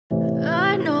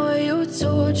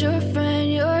told your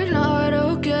friend you're not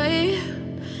okay,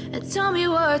 and tell me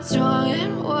what's wrong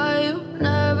and why you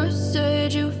never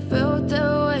said you felt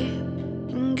that way.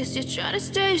 And guess you're trying to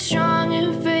stay strong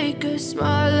and fake a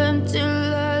smile until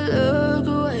I look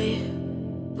away.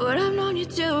 But I've known you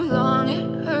too long,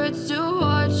 it hurts to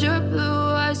watch your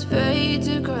blue eyes fade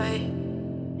to gray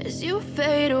as you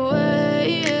fade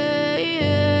away,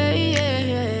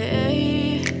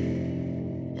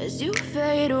 as you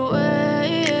fade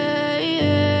away.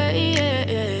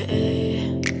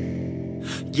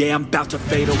 Yeah, I'm about to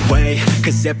fade away,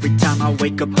 cause every time I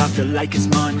wake up I feel like it's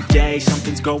Monday.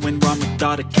 Something's going wrong with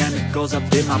all the chemicals up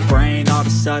in my brain. All of a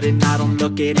sudden I don't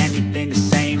look at anything the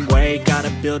same way.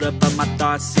 Gotta build up of my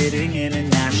thoughts sitting in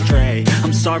an ashtray.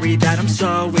 I'm sorry that I'm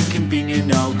so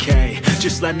inconvenient, okay.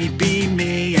 Just let me be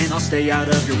me and I'll stay out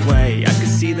of your way. I can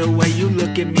see the way you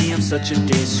look at me, I'm such a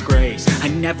disgrace. I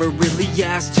never really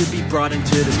asked to be brought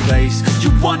into this place. You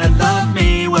wanna love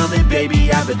me? Well then baby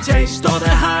have a taste. All the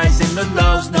highs and the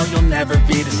lows, no you'll never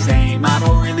be the same. I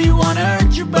don't really wanna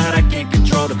hurt you but I can't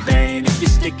control the pain. If you're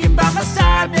sticking by my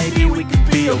side maybe we could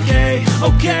be okay.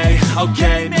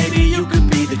 Okay, maybe you could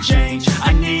be the change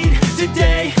I need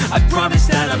today. I promise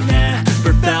that I've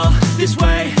never felt this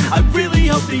way. I really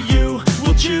hope that you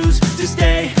will choose to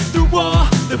stay through all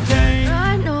the pain.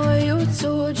 I know you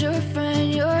told your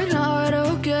friend you're not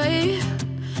okay,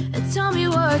 and tell me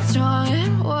what's wrong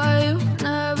and why you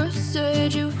never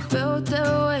said you felt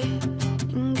that way.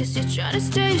 And guess you're trying to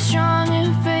stay strong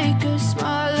and fake a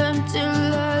smile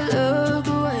until I look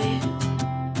away.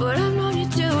 But I've known you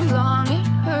too long, it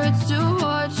hurts to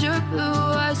watch your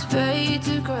blue eyes fade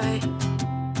to gray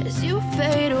as you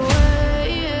fade away,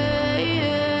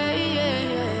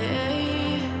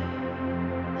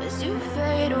 as you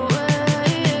fade away,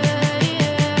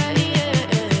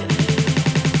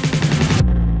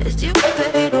 as you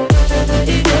fade away.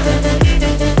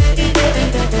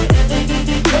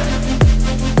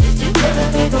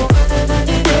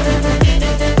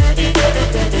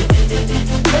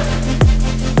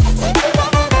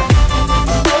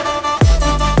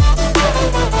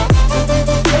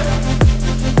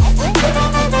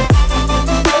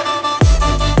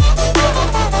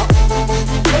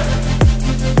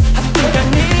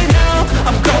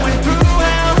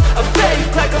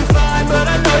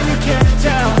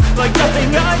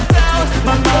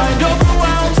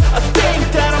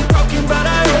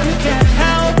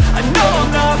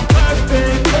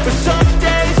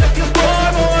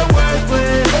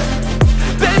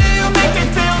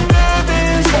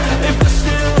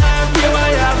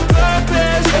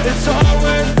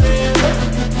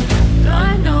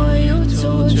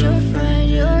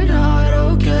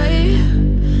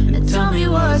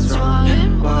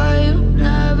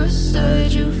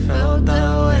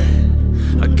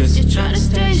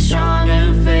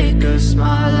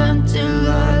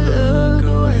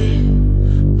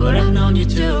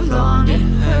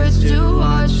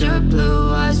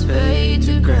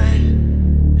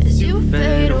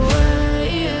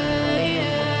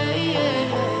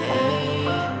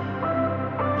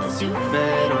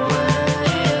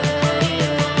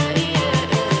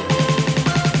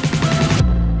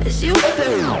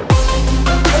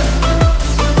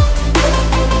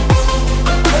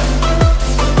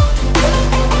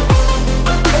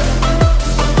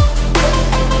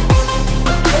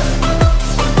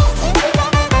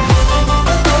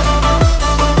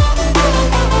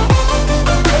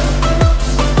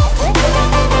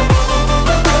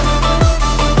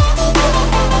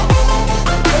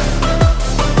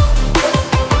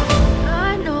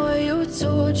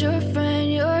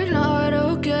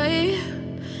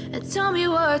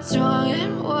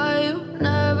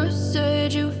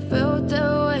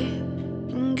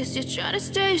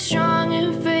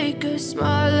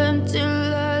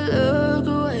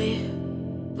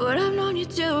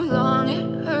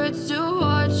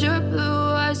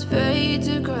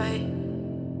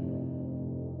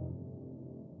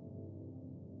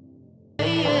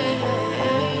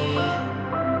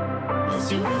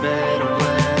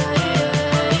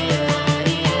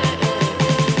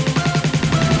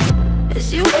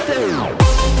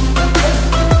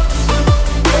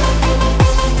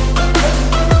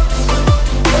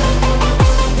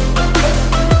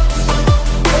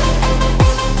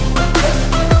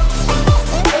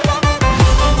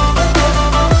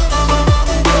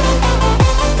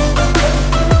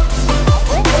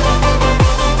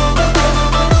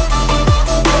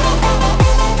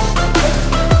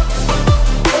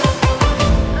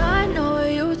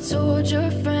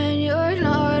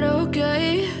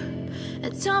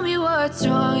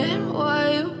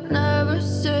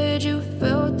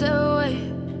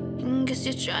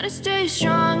 Trying to stay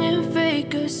strong and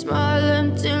fake a smile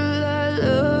until I